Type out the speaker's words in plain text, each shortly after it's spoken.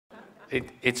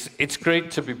It's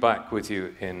great to be back with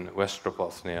you in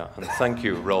Westrobothnia, and thank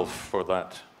you, Rolf, for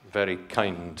that very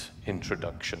kind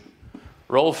introduction.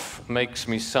 Rolf makes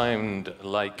me sound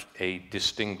like a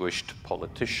distinguished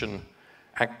politician.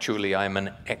 Actually, I'm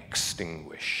an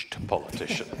extinguished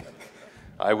politician.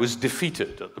 I was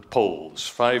defeated at the polls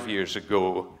 5 years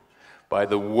ago by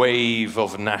the wave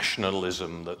of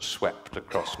nationalism that swept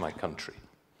across my country.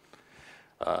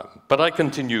 But I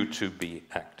continue to be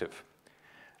active.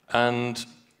 And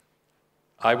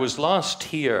I was last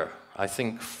here, I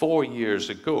think 4 years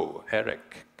ago.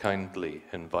 Eric kindly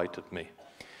invited me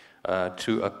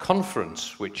to a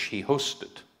conference which he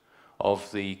hosted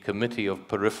of the Committee of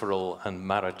Peripheral and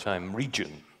Maritime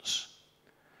Regions.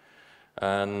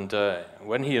 And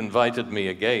when he invited me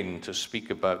again to speak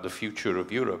about the future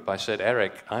of Europe, I said,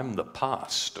 Eric, I'm the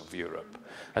past of Europe.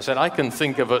 I said, I can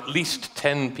think of at least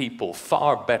 10 people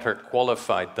far better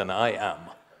qualified than I am.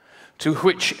 To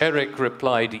which Eric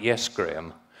replied, yes,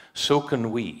 Graham, so can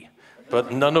we,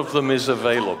 but none of them is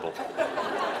available.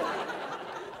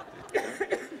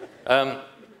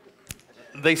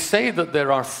 They say that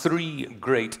there are 3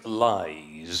 great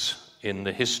lies in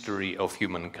the history of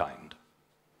humankind.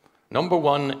 Number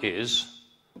 1 is,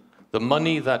 the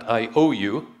money that I owe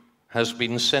you has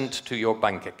been sent to your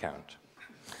bank account.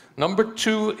 Number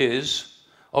 2 is,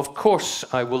 of course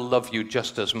I will love you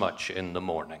just as much in the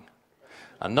morning.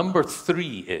 And number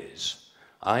 3 is,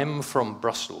 I'm from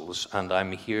Brussels and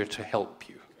I'm here to help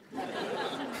you.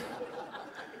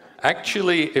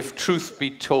 Actually, if truth be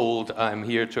told, I'm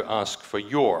here to ask for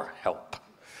your help.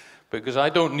 Because I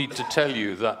don't need to tell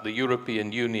you that the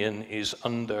European Union is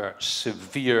under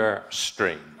severe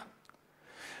strain.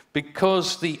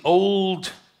 Because the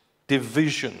old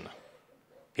division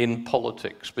in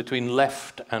politics between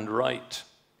left and right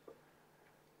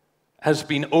has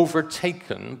been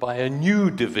overtaken by a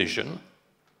new division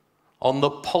on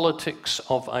the politics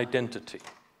of identity.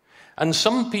 And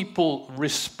some people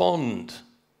respond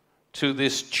to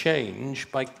this change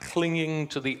by clinging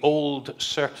to the old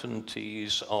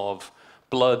certainties of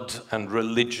blood and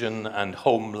religion and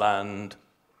homeland.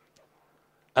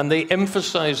 And they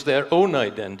emphasize their own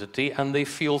identity and they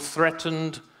feel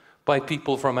threatened by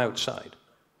people from outside.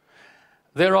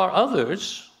 There are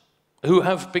others who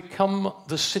have become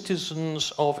the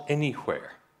citizens of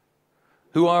anywhere,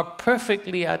 who are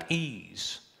perfectly at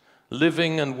ease,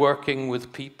 living and working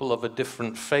with people of a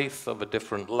different faith, of a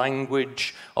different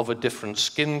language, of a different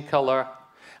skin color,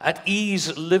 at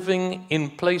ease living in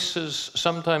places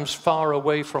sometimes far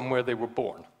away from where they were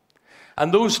born.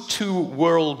 And those 2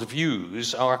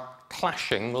 worldviews are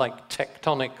clashing like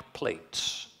tectonic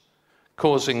plates,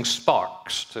 causing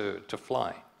sparks to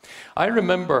fly. I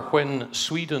remember when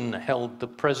Sweden held the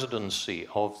presidency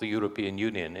of the European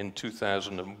Union in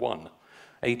 2001,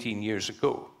 18 years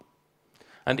ago.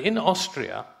 And in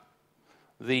Austria,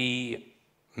 the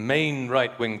main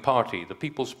right-wing party, the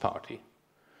People's Party,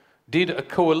 did a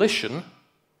coalition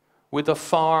with a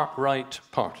far-right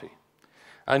party.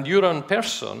 And Göran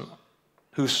Persson,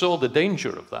 who saw the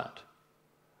danger of that,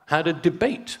 had a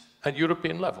debate at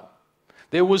European level.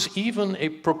 There was even a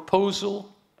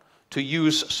proposal to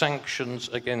use sanctions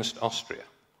against Austria.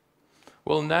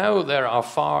 Well, now there are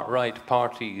far-right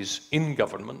parties in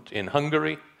government in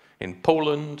Hungary, in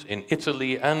Poland, in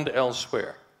Italy, and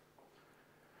elsewhere.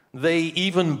 They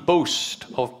even boast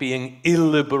of being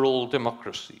illiberal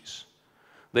democracies.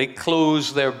 They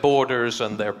close their borders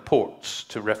and their ports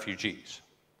to refugees.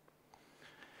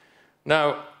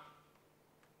 Now,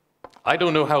 I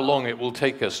don't know how long it will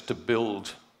take us to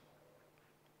build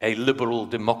a liberal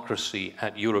democracy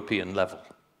at European level.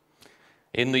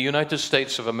 In the United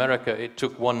States of America, it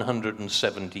took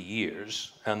 170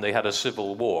 years, and they had a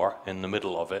civil war in the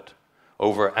middle of it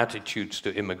over attitudes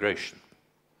to immigration.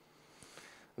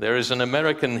 There is an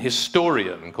American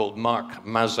historian called Mark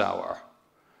Mazauer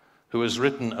who has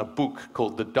written a book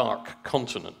called The Dark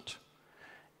Continent,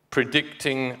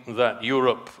 predicting that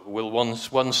Europe will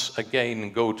once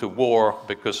again go to war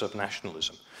because of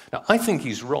nationalism. Now, I think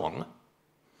he's wrong,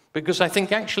 because I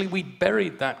think actually we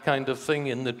buried that kind of thing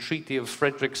in the Treaty of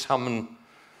Frederikshamn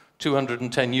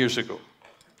 210 years ago,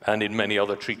 and in many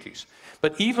other treaties.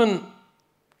 But even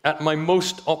at my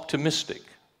most optimistic,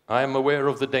 I am aware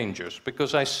of the dangers,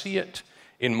 because I see it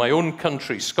in my own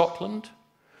country, Scotland,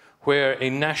 where a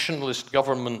nationalist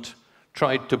government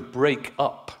tried to break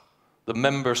up the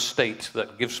member state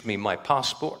that gives me my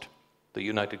passport, the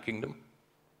United Kingdom.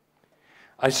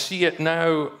 I see it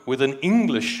now with an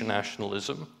English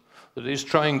nationalism that is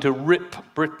trying to rip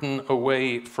Britain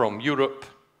away from Europe,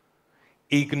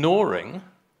 ignoring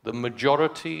the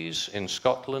majorities in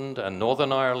Scotland and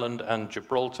Northern Ireland and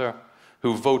Gibraltar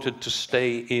who voted to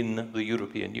stay in the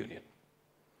European Union.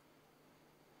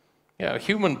 Yeah,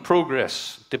 human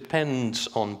progress depends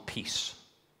on peace.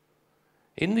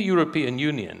 In the European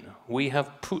Union, we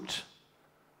have put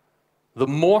the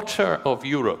mortar of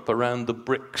Europe around the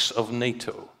bricks of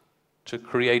NATO to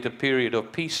create a period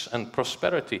of peace and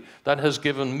prosperity that has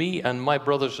given me and my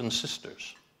brothers and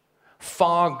sisters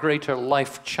far greater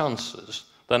life chances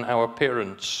than our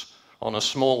parents on a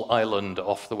small island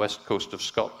off the west coast of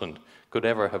Scotland could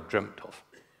ever have dreamt of.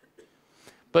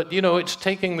 But, you know, it's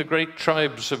taking the great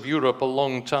tribes of Europe a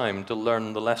long time to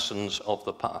learn the lessons of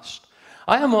the past.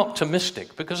 I am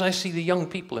optimistic because I see the young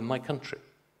people in my country,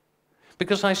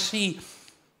 because I see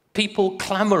people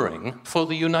clamoring for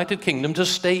the United Kingdom to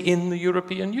stay in the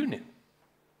European Union.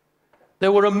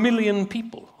 There were 1 million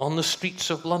people on the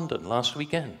streets of London last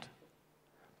weekend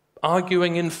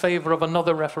arguing in favor of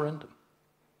another referendum.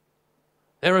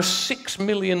 There are 6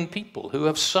 million people who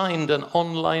have signed an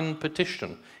online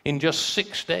petition in just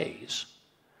 6 days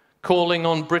calling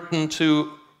on Britain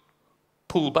to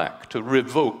pull back, to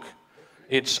revoke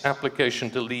its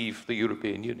application to leave the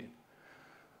European Union.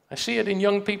 I see it in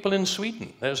young people in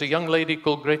Sweden. There's a young lady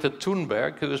called Greta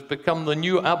Thunberg who has become the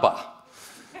new ABBA,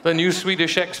 the new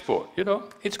Swedish export. You know,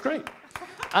 it's great.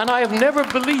 And I have never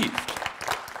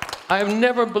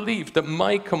believed that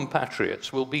my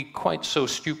compatriots will be quite so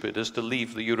stupid as to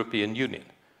leave the European Union.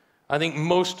 I think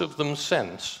most of them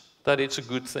sense that it's a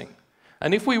good thing.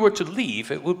 And if we were to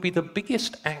leave, it would be the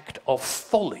biggest act of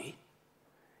folly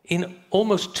in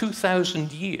almost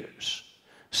 2,000 years,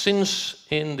 since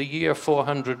in the year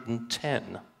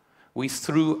 410 we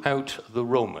threw out the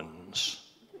Romans.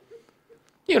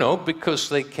 You know, because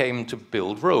they came to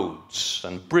build roads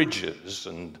and bridges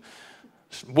and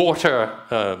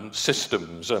water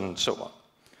systems and so on.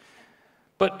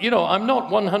 But, you know, I'm not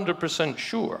 100%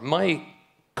 sure. My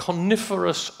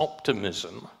coniferous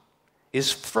optimism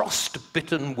is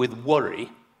frostbitten with worry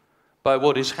by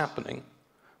what is happening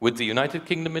with the United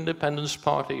Kingdom Independence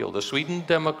Party or the Sweden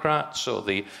Democrats or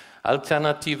the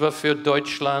Alternative für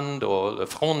Deutschland or the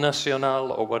Front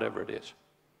National or whatever it is.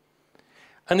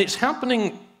 And it's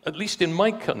happening, at least in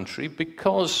my country,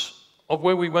 because of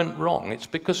where we went wrong. It's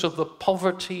because of the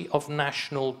poverty of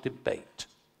national debate.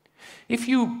 If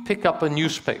you pick up a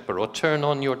newspaper or turn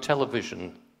on your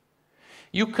television,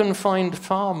 you can find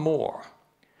far more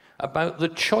about the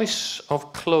choice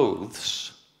of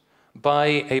clothes by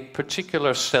a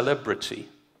particular celebrity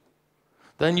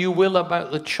than you will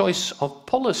about the choice of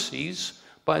policies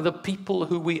by the people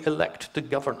who we elect to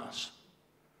govern us.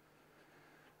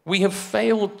 We have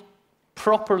failed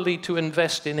properly to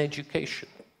invest in education.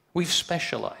 We've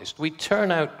specialized. We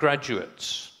turn out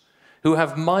graduates who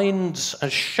have minds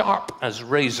as sharp as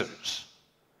razors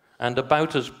and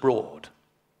about as broad.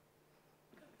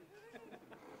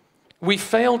 We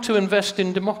fail to invest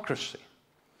in democracy.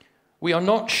 We are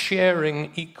not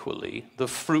sharing equally the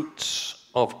fruits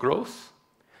of growth,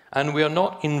 and we are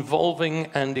not involving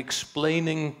and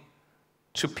explaining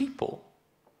to people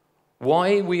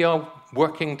why we are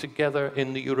working together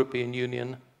in the European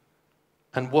Union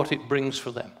and what it brings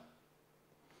for them.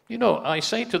 You know, I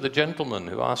say to the gentleman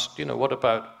who asked, you know, what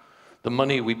about the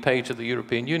money we pay to the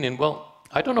European Union? Well,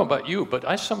 I don't know about you, but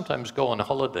I sometimes go on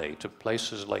holiday to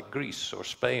places like Greece or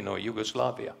Spain or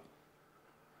Yugoslavia.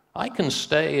 I can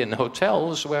stay in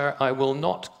hotels where I will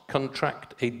not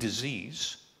contract a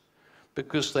disease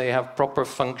because they have proper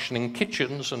functioning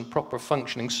kitchens and proper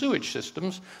functioning sewage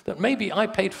systems that maybe I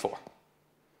paid for.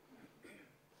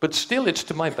 But still, it's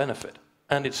to my benefit,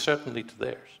 and it's certainly to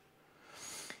theirs.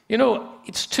 You know,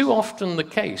 it's too often the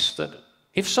case that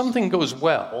if something goes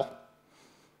well,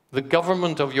 the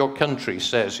government of your country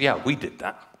says, yeah, we did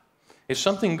that. If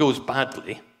something goes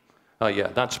badly, oh yeah,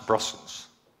 that's Brussels.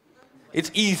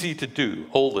 It's easy to do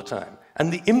all the time.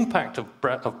 And the impact of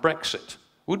Brexit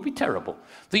would be terrible.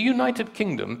 The United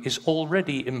Kingdom is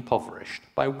already impoverished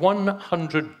by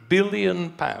 £100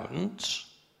 billion.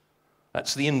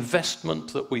 That's the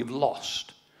investment that we've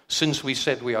lost since we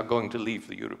said we are going to leave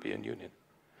the European Union.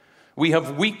 We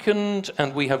have weakened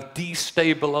and we have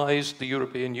destabilized the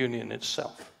European Union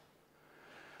itself.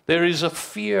 There is a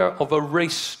fear of a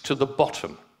race to the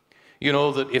bottom. You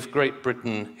know that if Great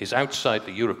Britain is outside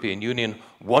the European Union,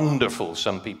 wonderful,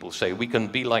 some people say, we can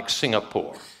be like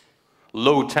Singapore.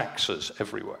 Low taxes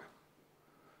everywhere.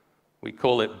 We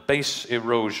call it base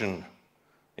erosion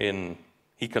in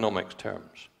economic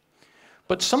terms.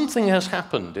 But something has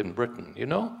happened in Britain, you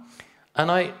know?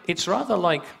 And it's rather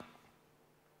like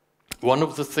one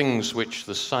of the things which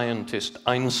the scientist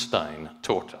Einstein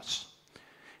taught us.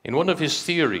 In one of his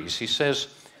theories, he says,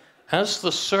 as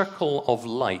the circle of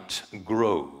light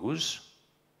grows,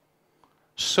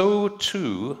 so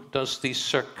too does the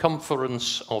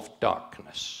circumference of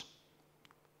darkness.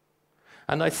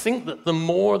 And I think that the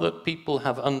more that people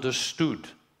have understood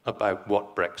about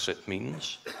what Brexit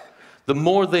means, the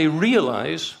more they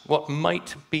realize what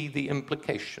might be the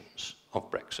implications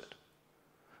of Brexit.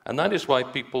 And that is why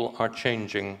people are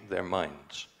changing their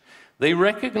minds. They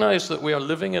recognize that we are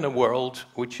living in a world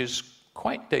which is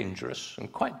quite dangerous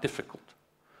and quite difficult.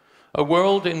 A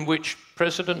world in which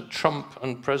President Trump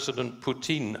and President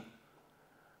Putin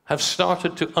have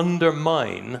started to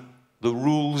undermine the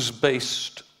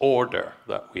rules-based order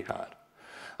that we had.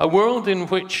 A world in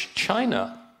which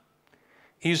China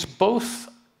is both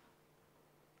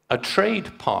a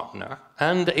trade partner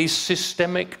and a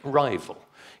systemic rival.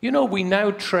 You know, we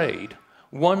now trade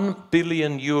 1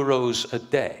 billion euros a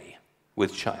day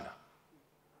with China.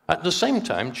 At the same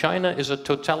time, China is a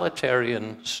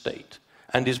totalitarian state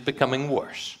and is becoming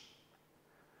worse.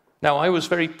 Now, I was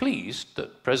very pleased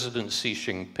that President Xi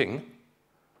Jinping,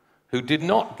 who did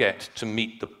not get to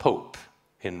meet the Pope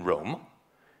in Rome,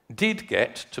 did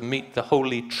get to meet the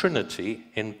Holy Trinity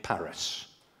in Paris,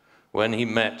 when he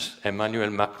met Emmanuel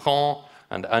Macron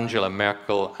and Angela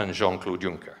Merkel and Jean-Claude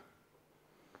Juncker.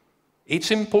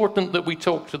 It's important that we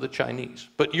talk to the Chinese,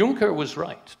 but Juncker was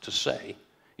right to say,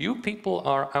 you people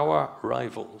are our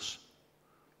rivals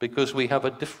because we have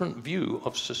a different view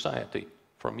of society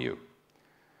from you.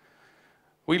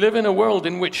 We live in a world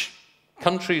in which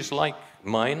countries like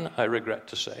mine, I regret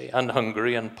to say, and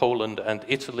Hungary and Poland and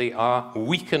Italy are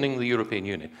weakening the European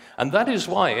Union. And that is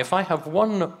why, if I have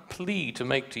one plea to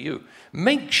make to you,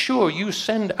 make sure you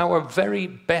send our very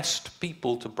best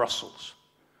people to Brussels,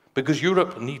 because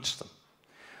Europe needs them.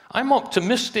 I'm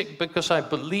optimistic because I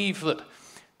believe that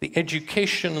the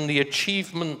education and the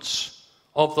achievements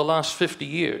of the last 50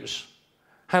 years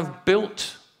have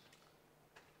built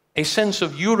a sense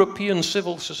of European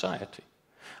civil society.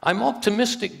 I'm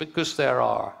optimistic because there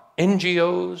are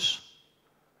NGOs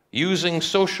using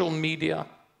social media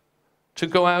to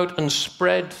go out and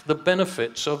spread the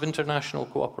benefits of international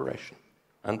cooperation,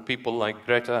 and people like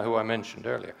Greta, who I mentioned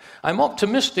earlier. I'm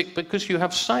optimistic because you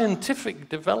have scientific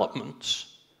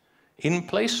developments in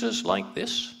places like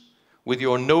this, with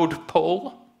your node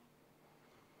pole,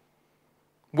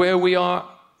 where we are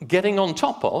getting on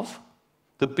top of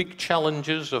the big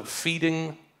challenges of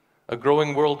feeding a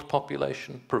growing world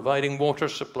population, providing water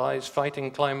supplies,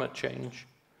 fighting climate change.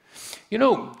 You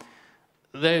know,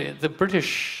 the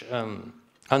British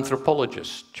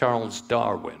anthropologist Charles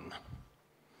Darwin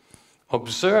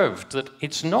observed that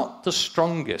it's not the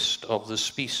strongest of the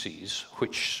species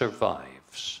which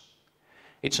survives.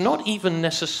 It's not even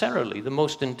necessarily the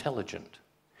most intelligent.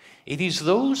 It is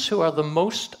those who are the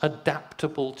most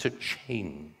adaptable to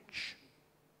change.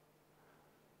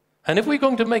 And if we're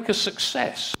going to make a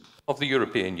success of the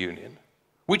European Union,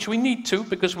 which we need to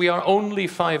because we are only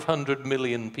 500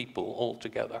 million people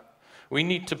altogether, we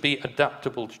need to be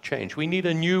adaptable to change. We need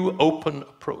a new open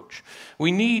approach.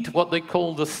 We need what they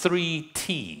call the 3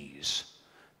 T's: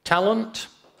 talent,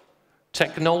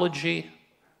 technology,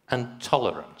 and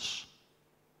tolerance,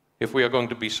 if we are going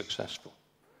to be successful.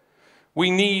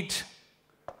 We need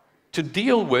to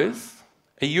deal with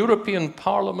a European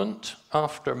Parliament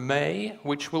after May,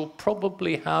 which will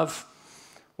probably have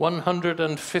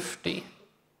 150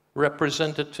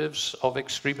 representatives of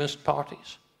extremist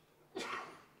parties.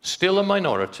 Still a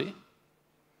minority,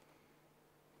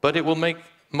 but it will make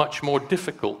much more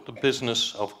difficult the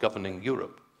business of governing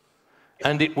Europe.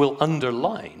 And it will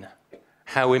underline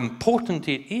how important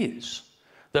it is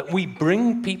that we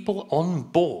bring people on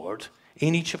board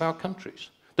in each of our countries,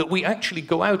 that we actually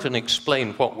go out and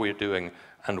explain what we're doing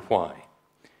and why.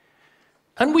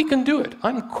 And we can do it.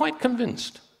 I'm quite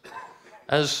convinced.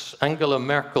 As Angela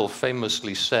Merkel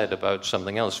famously said about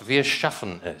something else, wir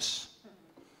schaffen es.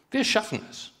 Wir schaffen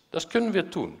es. Das können wir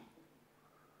tun.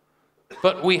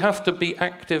 But we have to be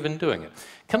active in doing it.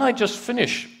 Can I just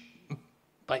finish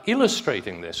by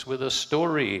illustrating this with a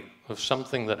story of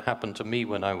something that happened to me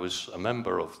when I was a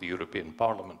member of the European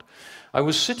Parliament? I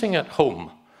was sitting at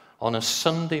home on a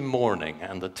Sunday morning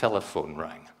and the telephone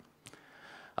rang.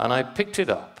 And I picked it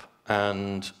up,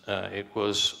 and it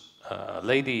was a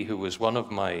lady who was one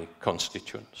of my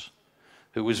constituents,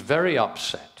 who was very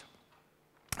upset,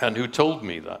 and who told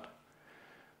me that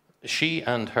she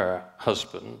and her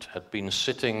husband had been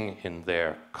sitting in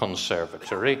their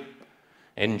conservatory,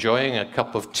 enjoying a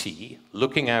cup of tea,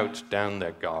 looking out down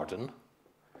their garden,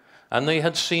 and they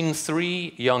had seen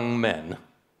 3 young men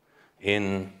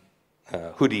in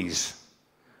hoodies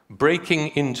breaking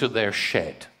into their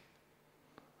shed.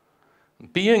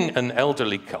 Being an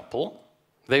elderly couple,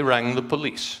 they rang the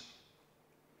police.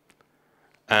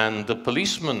 And the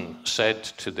policeman said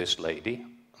to this lady,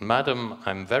 "Madam,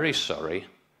 I'm very sorry.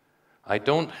 I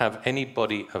don't have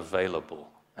anybody available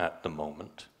at the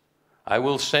moment. I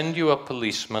will send you a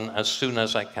policeman as soon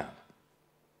as I can."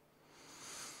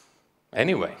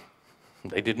 Anyway,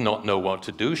 they did not know what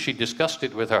to do. She discussed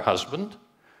it with her husband,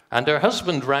 and her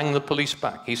husband rang the police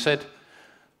back. He said,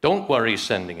 "Don't worry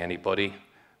sending anybody.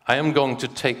 I am going to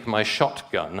take my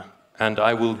shotgun and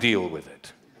I will deal with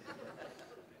it."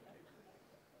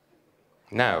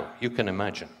 Now, you can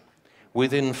imagine,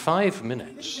 within 5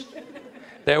 minutes,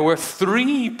 there were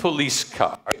 3 police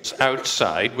cars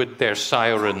outside with their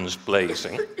sirens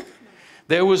blazing.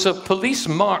 There was a police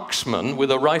marksman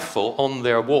with a rifle on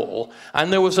their wall,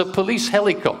 and there was a police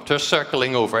helicopter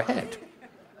circling overhead.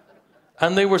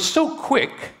 And they were so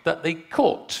quick that they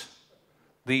caught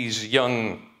these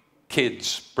young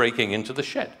kids breaking into the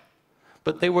shed.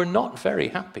 But they were not very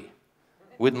happy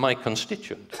with my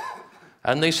constituent.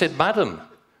 And they said, "Madam,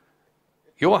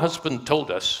 your husband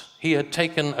told us he had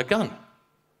taken a gun."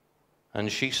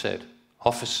 And she said,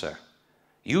 "Officer,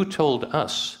 you told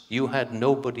us you had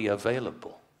nobody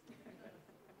available.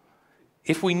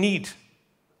 If we need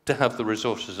to have the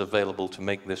resources available to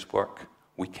make this work,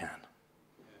 we can."